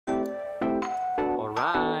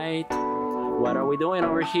right. What are we doing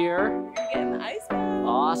over here? We're getting the ice bath.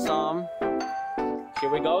 Awesome. Here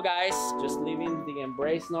we go, guys. Just living the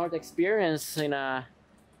Embrace North experience in a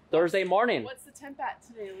Thursday morning. What's the temp at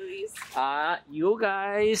today, Louise? You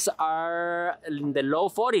guys are in the low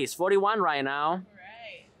 40s, 41 right now.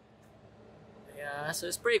 Right. Yeah, so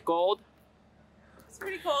it's pretty cold. It's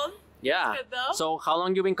pretty cold. Yeah. It's good though. So how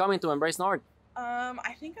long you been coming to Embrace North?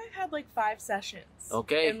 I think I've had like 5 sessions.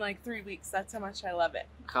 Okay. In like 3 weeks. That's how much I love it.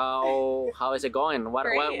 How is it going?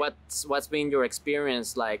 What's been your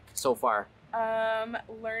experience like so far?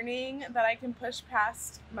 Learning that I can push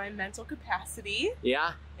past my mental capacity.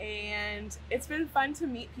 Yeah. And it's been fun to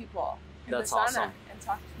meet people in That's the sauna awesome. and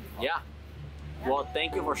talk to people. Yeah. Well,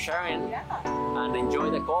 thank you for sharing. Yeah. And enjoy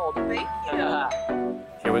the cold. Thank you.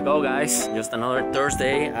 Here we go, guys. Just another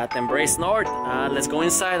Thursday at Embrace North. Let's go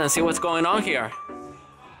inside and see what's going on here.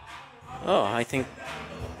 Oh, I think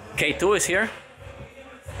K2 is here.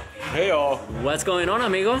 Hey all. What's going on,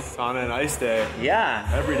 amigo? Sauna and ice day. Yeah.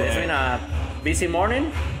 Every day. It's been a busy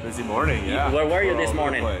morning. Busy morning, yeah. Where were you We're this all over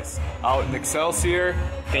morning? the place. Out in Excelsior.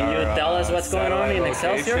 Can you tell us what's going on in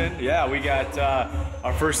Excelsior? Location. Yeah, we got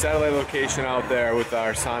our first satellite location out there with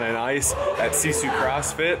our sauna and ice at Sisu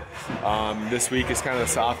CrossFit. This week is kind of a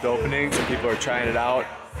soft opening, so people are trying it out,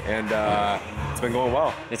 and it's been going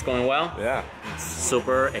well. It's going well? Yeah. It's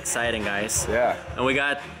super exciting, guys. Yeah. And we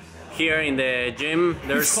got here in the gym,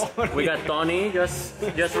 we got Tony just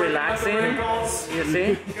relaxing. You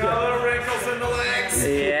see? Got little wrinkles in the legs.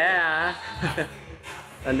 Yeah.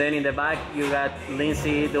 And then in the back you got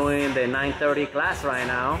Lindsay doing the 9:30 class right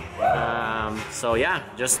now. So yeah,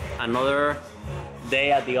 just another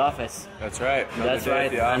day at the office. That's right. That's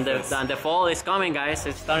right. And the fall is coming, guys.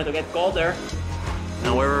 It's starting to get colder,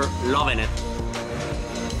 and we're loving it.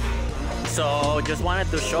 So just wanted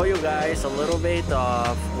to show you guys a little bit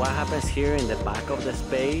of what happens here in the back of the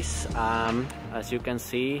space. As you can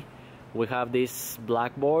see, we have these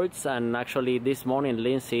blackboards, and actually this morning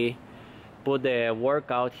Lindsay put the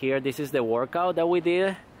workout here. This is the workout that we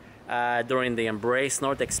did during the Embrace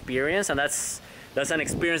North experience, and that's an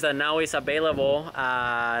experience that now is available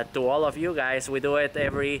to all of you guys. We do it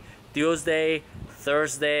every Tuesday,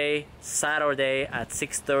 Thursday, Saturday at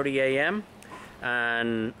 6:30 a.m.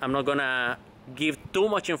 and I'm not gonna give too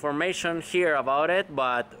much information here about it,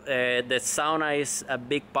 but the sauna is a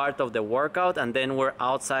big part of the workout, and then we're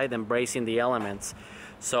outside embracing the elements.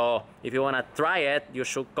 So if you want to try it, you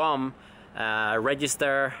should come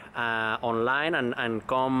register online and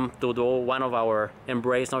come to do one of our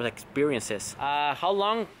Embrace North experiences. How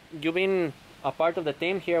long you been a part of the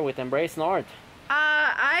team here with Embrace North?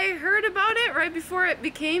 I heard about it right before it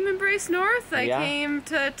became Embrace North. I came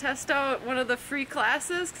to test out one of the free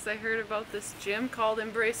classes because I heard about this gym called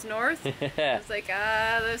Embrace North. I was like,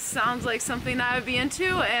 this sounds like something I would be into,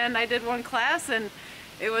 and I did one class and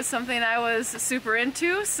it was something I was super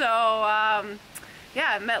into. So yeah,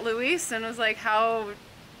 I met Luis and was like, how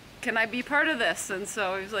can I be part of this? And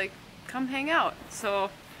so he was like, come hang out. So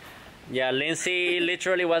yeah, Lindsay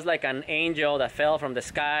literally was like an angel that fell from the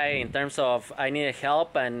sky in terms of I needed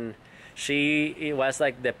help, and she was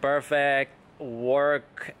like the perfect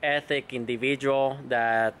work ethic individual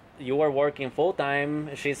that you were working full-time.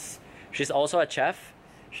 She's also a chef.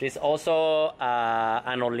 She's also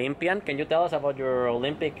an Olympian. Can you tell us about your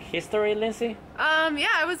Olympic history, Lindsay?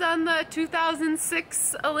 Yeah, I was on the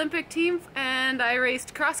 2006 Olympic team and I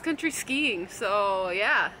raced cross-country skiing. So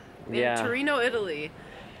yeah, in Torino, Italy.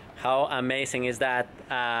 How amazing is that?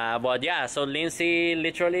 But yeah, so Lindsay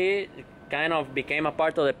literally kind of became a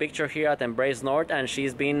part of the picture here at Embrace North, and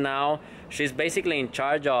she's basically in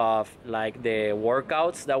charge of like the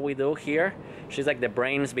workouts that we do here. She's like the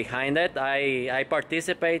brains behind it. I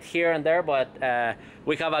participate here and there, but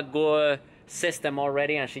we have a good system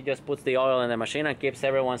already, and she just puts the oil in the machine and keeps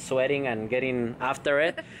everyone sweating and getting after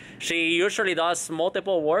it. She usually does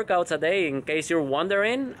multiple workouts a day, in case you're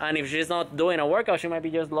wondering, and if she's not doing a workout, she might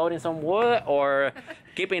be just loading some wood or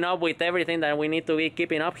keeping up with everything that we need to be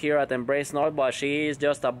keeping up here at Embrace North. But she is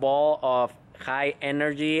just a ball of high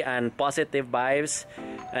energy and positive vibes,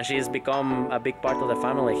 and she's become a big part of the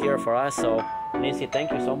family here for us. So Lindsay,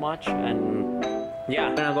 thank you so much. And yeah,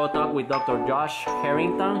 I'm gonna go talk with Dr. Josh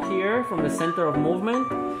Harrington here from the Center of Movement,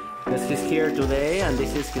 because he's here today, and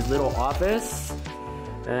this is his little office.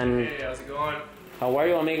 And hey, how's it going? How are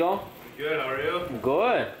you, amigo? Good, how are you?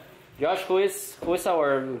 Good. Josh, who is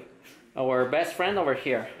our best friend over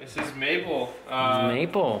here? This is Maple.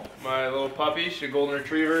 Maple. My little puppy, she's a golden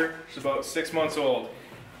retriever. She's about 6 months old.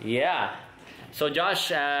 Yeah. So Josh,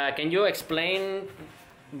 can you explain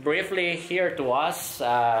briefly here to us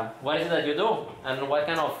what is it that you do and what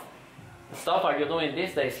kind of stuff are you doing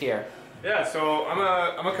these days here? Yeah, so I'm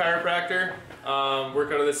a chiropractor.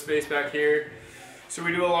 Work out of this space back here. So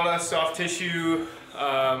we do a lot of soft tissue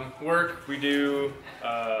work. We do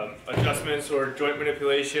adjustments or joint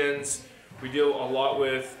manipulations. We deal a lot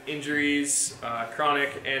with injuries,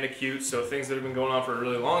 chronic and acute, so things that have been going on for a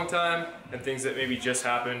really long time and things that maybe just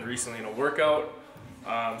happened recently in a workout.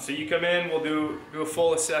 So you come in, we'll do a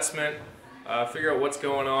full assessment, figure out what's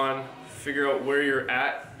going on, figure out where you're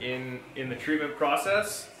at in the treatment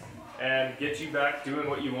process, and get you back doing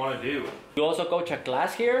what you want to do. You also coach a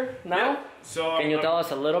class here now? Yeah. So can you tell us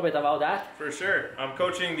a little bit about that? For sure. I'm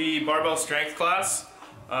coaching the barbell strength class.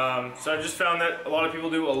 So I just found that a lot of people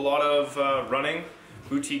do a lot of running,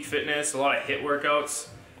 boutique fitness, a lot of HIIT workouts,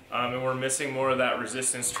 and we're missing more of that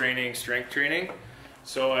resistance training, strength training.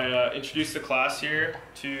 So I introduced the class here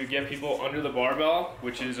to get people under the barbell,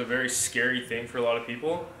 which is a very scary thing for a lot of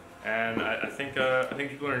people. And I think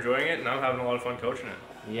people are enjoying it, and I'm having a lot of fun coaching it.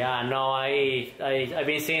 Yeah, no, I've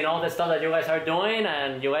been seeing all the stuff that you guys are doing,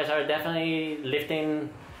 and you guys are definitely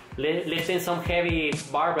lifting some heavy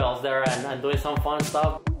barbells there and doing some fun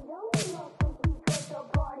stuff.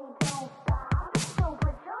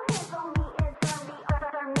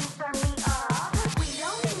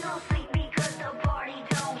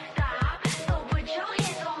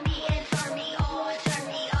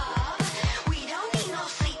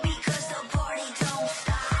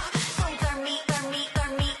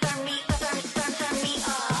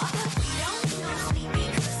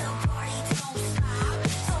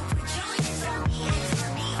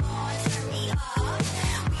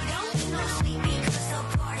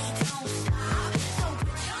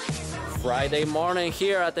 Friday morning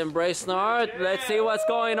here at Embrace North. Yeah. Let's see what's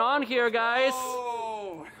going on here, guys.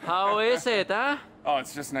 Oh. How is it, huh? Oh,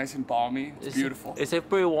 it's just nice and balmy. It's beautiful. Is it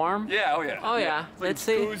pretty warm? Yeah, oh yeah. Oh yeah. Let's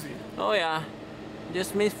see. Cozy. Oh yeah.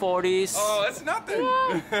 Just mid-40s. Oh, that's nothing.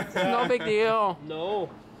 Yeah. No big deal. No.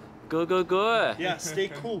 Good, good, good. Yeah, stay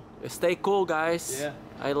cool. Stay cool, guys. Yeah.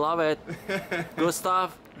 I love it. Good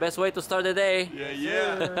stuff. Best way to start the day.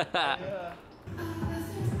 Yeah.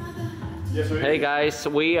 Hey guys,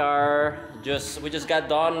 we just got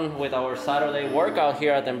done with our Saturday workout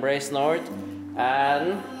here at Embrace North,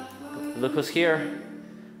 and look who's here.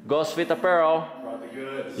 Ghost Fit Apparel. Brought the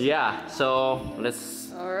goods. Yeah, so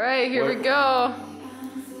let's. All right, here we go.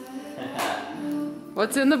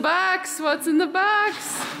 What's in the box? What's in the box?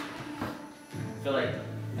 I feel like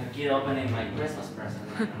a kid opening my Christmas present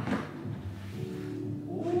right now.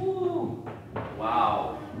 Ooh,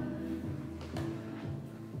 wow.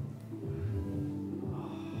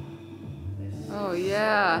 Oh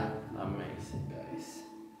yeah. Amazing, guys.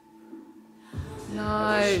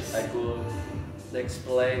 Nice. I could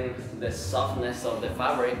explain the softness of the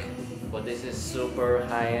fabric, but this is super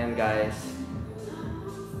high-end, guys.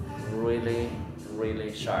 Really,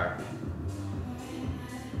 really sharp.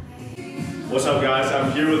 What's up, guys?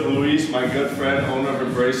 I'm here with Luis, my good friend, owner of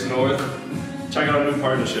Embrace North. Check out our new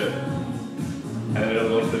partnership. And then it'll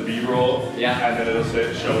go to the B-roll. Yeah. And then it'll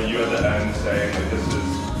show you at the end saying that this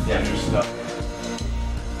is your stuff.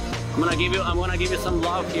 I'm gonna give you some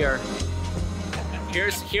love here.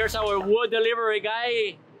 Here's our wood delivery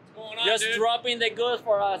guy. What's going on, Just dude? dropping the goods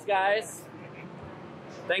for us, guys.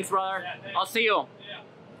 Thanks, brother. Yeah, thanks. I'll see you. Yeah.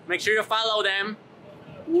 Make sure you follow them.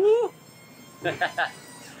 Woo!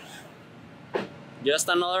 Just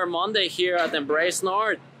another Monday here at Embrace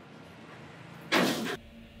North.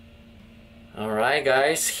 Alright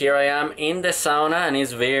guys, here I am in the sauna and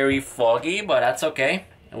it's very foggy, but that's okay.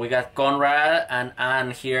 We got Conrad and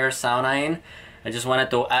Anne here saunaing. I just wanted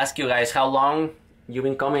to ask you guys how long you've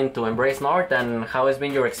been coming to Embrace North and how has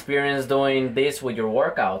been your experience doing this with your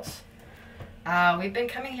workouts? We've been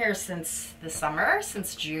coming here since the summer,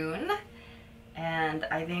 since June, and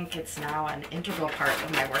I think it's now an integral part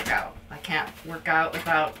of my workout. I can't work out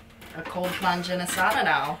without a cold plunge in a sauna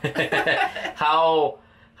now. How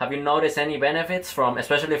have you noticed any benefits from,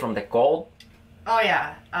 especially from the cold? Oh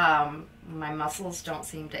yeah, my muscles don't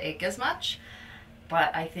seem to ache as much,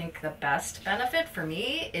 but I think the best benefit for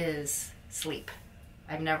me is sleep.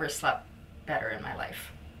 I've never slept better in my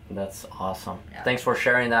life. That's awesome. Yeah. Thanks for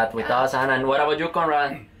sharing that with us, Anne. And what about you,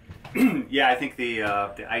 Conrad? Yeah, I think the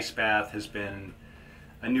ice bath has been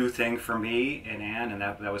a new thing for me and Anne, and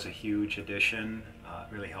that was a huge addition.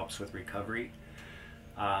 It really helps with recovery.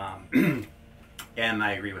 And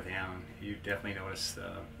I agree with Anne. You definitely notice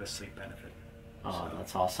the sleep benefit. Oh,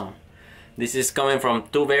 that's awesome. This is coming from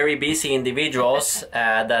two very busy individuals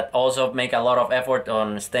that also make a lot of effort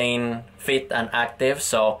on staying fit and active.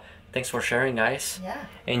 So thanks for sharing, guys. Yeah.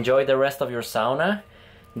 Enjoy the rest of your sauna.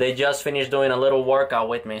 They just finished doing a little workout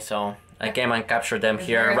with me, so I came and captured them It's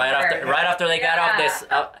here very right hard. after they got off this.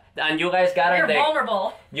 And you guys got You're in the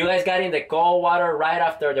vulnerable. you guys got in the cold water right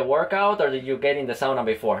after the workout, or did you get in the sauna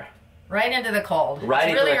before? Right into the cold. Right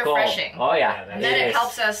it's into really the cold. refreshing. Oh yeah, And then it is.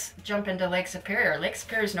 helps us jump into Lake Superior. Lake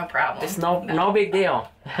Superior is no problem. It's no big deal.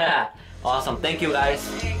 Awesome. Thank you guys.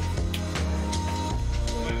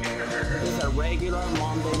 It's a regular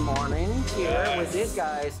Monday morning here with these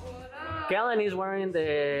guys. Kellen is wearing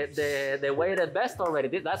the weighted vest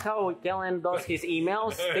already. That's how Kellen does his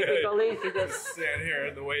emails typically. He just stand here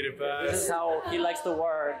in the weighted this vest. is how he likes to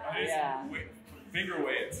work. Yeah. Finger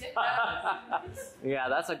weights. Yeah,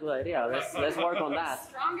 that's a good idea. Let's work on that.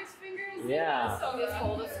 Strongest fingers. Yeah. So just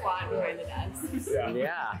hold a squat behind the desk.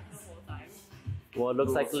 Yeah. Well, it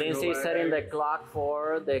looks like Lindsay is setting the clock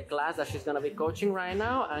for the class that she's going to be coaching right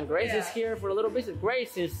now. And Grace is here for a little bit.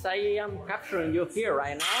 Grace, since I am capturing you here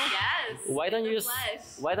right now, Yes. why don't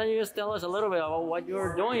you just tell us a little bit about what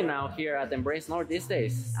you're doing now here at Embrace North these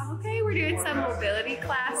days? Okay, we're doing some mobility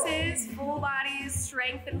classes, full body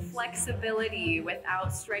strength and flexibility.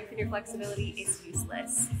 Without strength and your flexibility, it's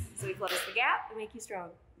useless. So we close the gap and make you strong.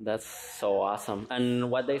 That's so awesome. And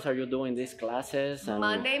what days are you doing these classes? And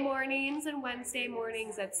Monday mornings and Wednesday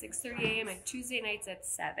mornings at 6:30 a.m. and Tuesday nights at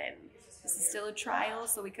 7. This is still a trial,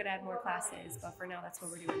 so we could add more classes, but for now, that's what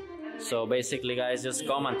we're doing. So basically, guys, just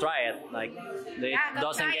come and try it. Like, it come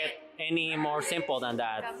doesn't try get any more simple than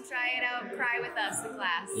that. Come try it out and cry with us in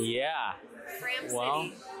class. Yeah. Ram Well,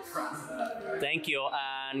 City. thank you.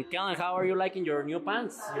 And Kellen, how are you liking your new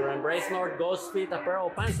pants? Your Embrace North Ghost Fit apparel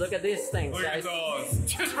pants. Look at these things, Look guys. at those.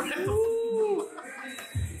 Just right.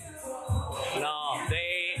 No,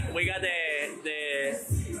 we got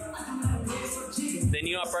the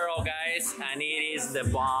new apparel, guys, and it is the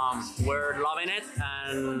bomb. We're loving it,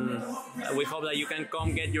 and we hope that you can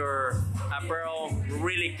come get your apparel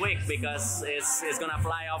really quick because it's gonna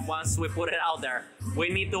fly off once we put it out there. We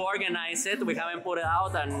need to organize it. We haven't put it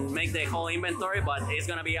out and make the whole inventory, but it's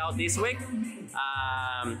gonna be out this week.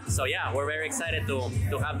 So yeah, we're very excited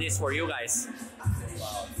to have this for you guys.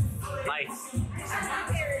 Bye.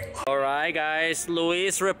 All right, guys.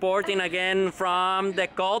 Luis reporting again from the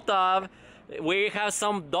cold tub. We have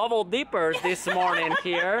some double dippers this morning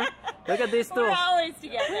here. Look at these two. We're always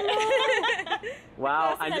together.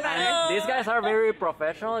 Wow, and these guys are very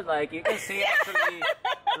professional. Like, you can see actually,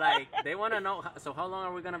 like, they want to know. So how long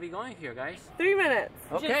are we going to be going here, guys? 3 minutes.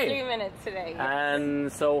 Okay. Just 3 minutes today.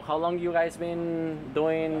 And so how long you guys been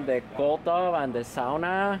doing the cold tub and the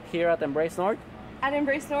sauna here at Embrace North? At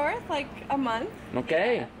Embrace North, like a month.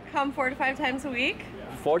 Okay. Come 4 to 5 times a week.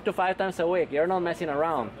 4 to 5 times a week. You're not messing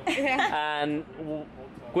around. Yeah. And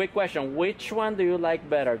quick question, which one do you like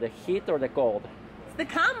better, the heat or the cold? It's the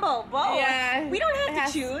combo, both. Yeah. We don't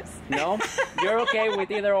have to choose. No? You're okay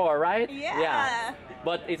with either or, right? Yeah.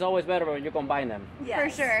 But it's always better when you combine them.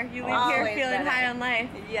 Yes. For sure. You leave here Always feeling better. high on life.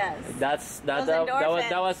 Yes.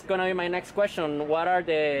 That was gonna be my next question. What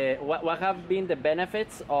have been the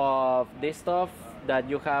benefits of this stuff that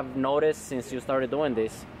you have noticed since you started doing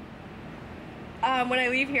this? When I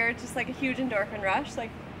leave here, it's just like a huge endorphin rush. Like,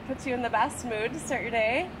 puts you in the best mood to start your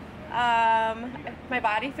day. My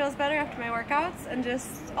body feels better after my workouts, and just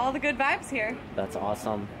all the good vibes here. That's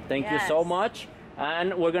awesome. Thank you so much.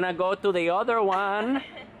 And we're gonna go to the other one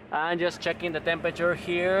and just checking the temperature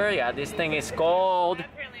here. Yeah, this thing is cold.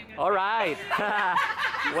 All right.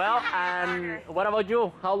 Well, and what about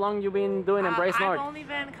you? How long you been doing Embrace North? I've only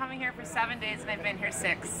been coming here for 7 days, and I've been here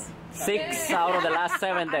 6. 6 out of the last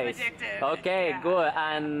 7 days. I'm addicted. Okay, Yeah. good.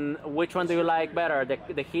 And which one do you like better,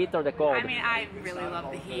 the heat or the cold? I mean, I really love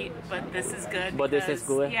the heat, but this is good. But this is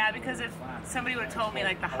good? Yeah, because if somebody would have told me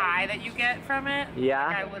like the high that you get from it, Yeah.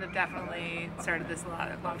 like, I would have definitely started this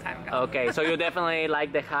a long time ago. Okay, so you definitely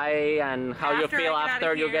like the high and how you feel I get out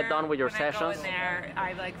after of you get here, done with your when sessions? I go in there,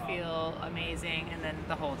 I like feel amazing, and then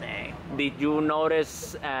the whole day. Did you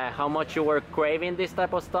notice how much you were craving this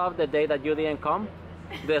type of stuff the day that you didn't come?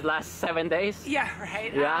 The last 7 days? Yeah,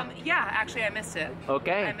 right? Yeah? Yeah, actually I missed it.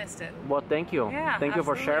 Okay. I missed it. Well, thank you. Yeah, Thank you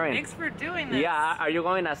for absolutely. sharing. Thanks for doing this. Yeah, are you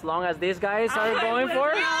going as long as these guys are going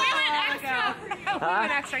for? We went extra. We Huh?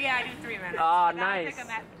 went extra. Yeah, I do 3 minutes. Oh, So now I nice. think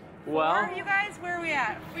I'm at Well, 4, you guys? Where are we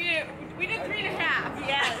at? We did 3.5.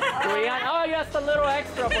 Yes. oh, just a little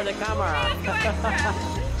extra for the camera.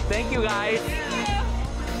 Thank you, guys.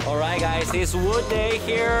 All right, guys, it's wood day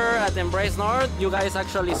here at Embrace North. You guys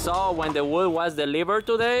actually saw when the wood was delivered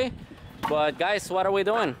today. But guys, what are we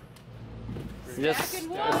doing? Just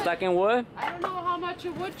stacking wood? I don't know how much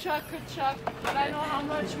a woodchuck could chuck, but I know how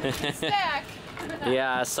much we can stack.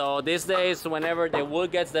 Yeah, so these days, whenever the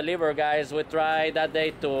wood gets delivered, guys, we try that day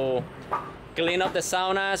to clean up the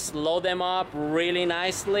saunas, load them up really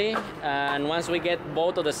nicely, and once we get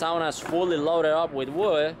both of the saunas fully loaded up with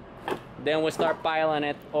wood, then we start piling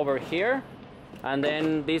it over here, and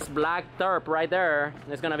then this black tarp right there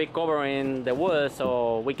is gonna be covering the wood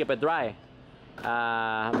so we keep it dry.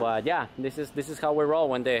 But yeah, this is how we roll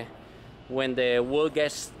when the wood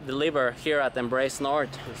gets delivered here at Embrace North.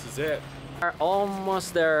 This is it. We're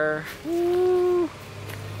almost there. Woo.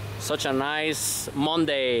 Such a nice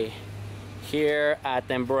Monday here at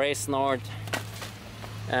Embrace North.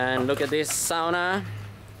 And look at this sauna.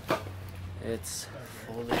 It's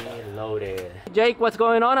fully loaded. Jake, what's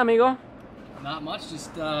going on, amigo? Not much,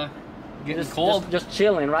 just getting cold. Just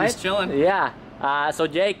chilling, right? Just chilling. Yeah. So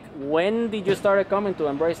Jake, when did you start coming to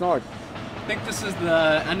Embrace North? I think this is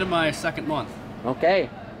the end of my second month. Okay.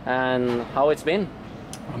 And how it's been?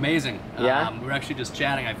 Amazing. Yeah. We were actually just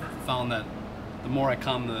chatting. I found that the more I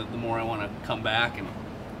come, the more I want to come back, and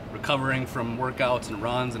recovering from workouts and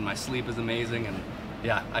runs, and my sleep is amazing, and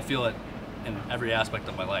yeah, I feel it in every aspect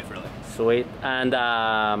of my life, really. Sweet.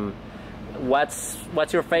 And what's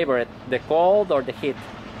your favorite, the cold or the heat?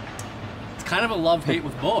 It's kind of a love-hate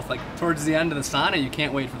with both. Like towards the end of the sauna, you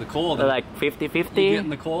can't wait for the cold. Like 50-50? You get in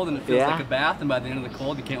the cold and it feels like a bath, and by the end of the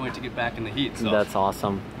cold, you can't wait to get back in the heat. So that's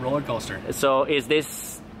awesome. Roller coaster. So is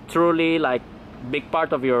this truly like big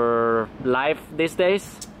part of your life these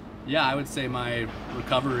days? Yeah, I would say my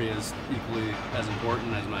recovery is equally as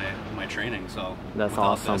important as my training. So that's without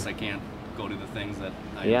awesome. this, I can't go do the things that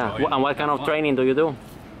I enjoy. And what kind of fun. training do you do?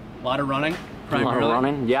 A lot of running, A primarily. lot of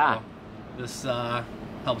running, yeah. So this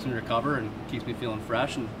helps me recover and keeps me feeling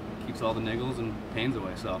fresh and keeps all the niggles and pains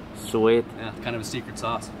away. So sweet. Yeah, kind of a secret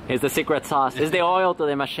sauce. It's the secret sauce. It's the oil to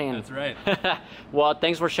the machine. That's right. Well,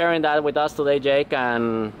 thanks for sharing that with us today, Jake,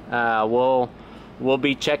 and we'll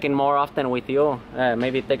be checking more often with you.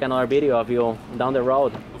 Maybe take another video of you down the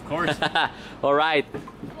road. Of course. All right.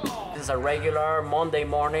 This is a regular Monday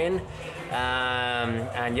morning,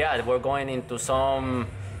 and yeah, we're going into some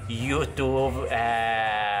YouTube,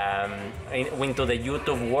 into the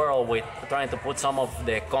YouTube world, with trying to put some of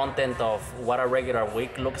the content of what a regular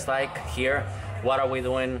week looks like here. What are we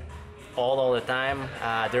doing all the time?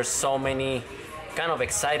 There's so many kind of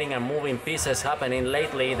exciting and moving pieces happening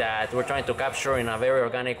lately that we're trying to capture in a very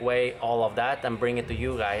organic way all of that and bring it to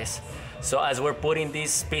you guys. So as we're putting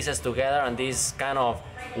these pieces together and these kind of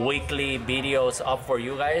weekly videos up for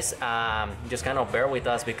you guys, just kind of bear with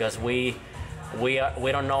us, because we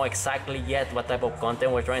don't know exactly yet what type of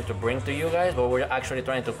content we're trying to bring to you guys, but we're actually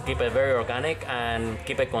trying to keep it very organic and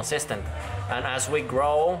keep it consistent. And as we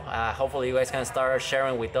grow, hopefully you guys can start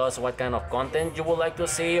sharing with us what kind of content you would like to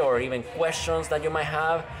see, or even questions that you might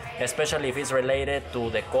have, especially if it's related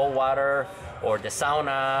to the cold water or the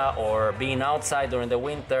sauna or being outside during the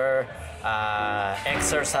winter,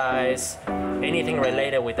 exercise, anything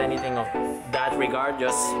related with anything of that regard.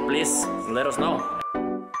 Just please let us know.